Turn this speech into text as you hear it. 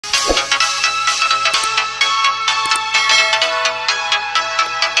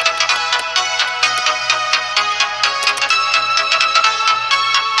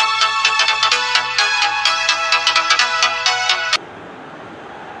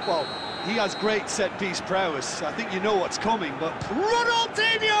Well, he has great set-piece prowess. I think you know what's coming, but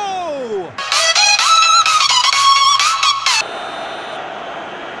Ronaldinho!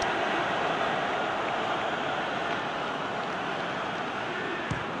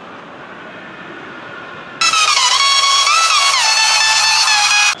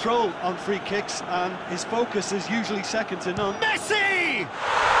 Control on free kicks, and his focus is usually second to none. Messi!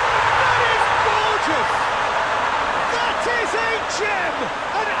 That is gorgeous! That is a gem!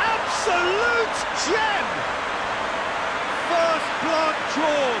 An absolute gem! First blood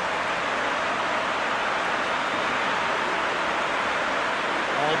drawn.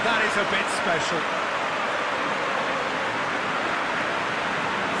 Oh, that is a bit special.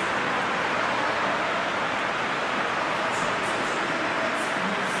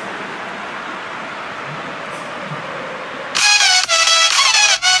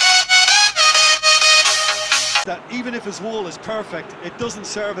 That even if his wall is perfect, it doesn't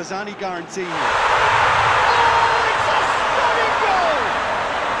serve as any guarantee here. Oh, it's a stunning goal!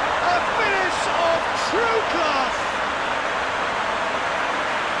 A finish of true class!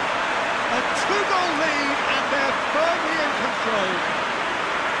 A two-goal lead, and they're firmly in control.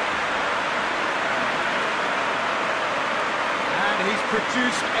 And he's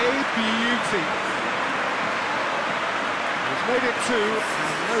produced a beauty. He's made it two,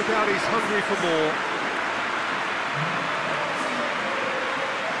 and no doubt he's hungry for more.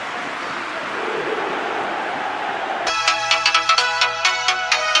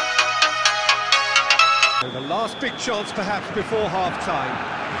 The last big chance perhaps before half-time.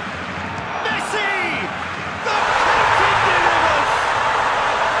 Messi! The captain delivers!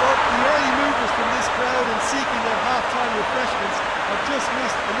 But the early movers from this crowd in seeking their half-time refreshments have just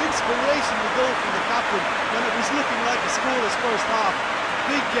missed an inspirational goal from the captain when it was looking like a scoreless first half.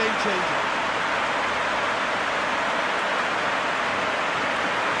 Big game changer.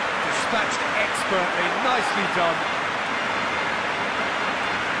 Dispatched expertly, nicely done.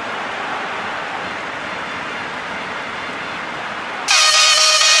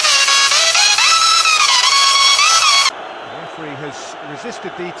 Has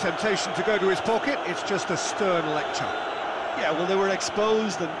resisted the temptation to go to his pocket. It's just a stern lecture. Yeah, well, they were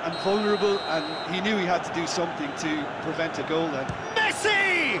exposed and vulnerable, and he knew he had to do something to prevent a goal then.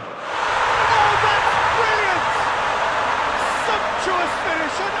 Messi! Oh, that's brilliant! Sumptuous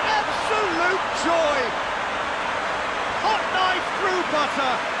finish, an absolute joy! Hot knife through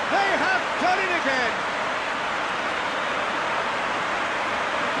butter, they have done it again!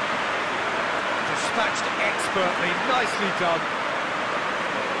 Dispatched expertly, nicely done.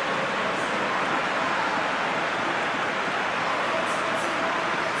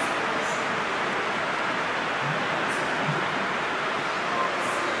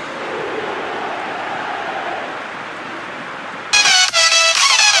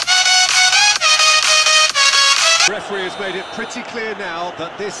 The referee has made it pretty clear now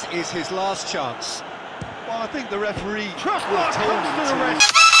that this is his last chance. Well, I think the referee Crossbar comes to the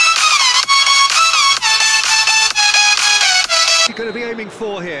rest. What's he going to be aiming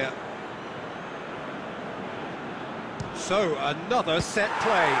for here? So, another set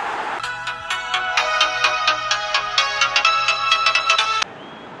play.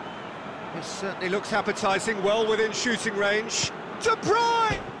 This certainly looks appetising, well within shooting range. De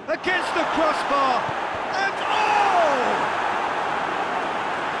Bruyne against the crossbar, and oh!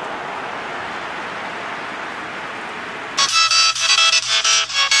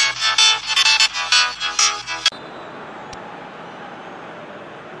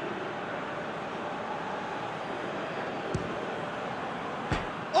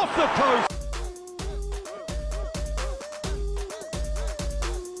 Off the post!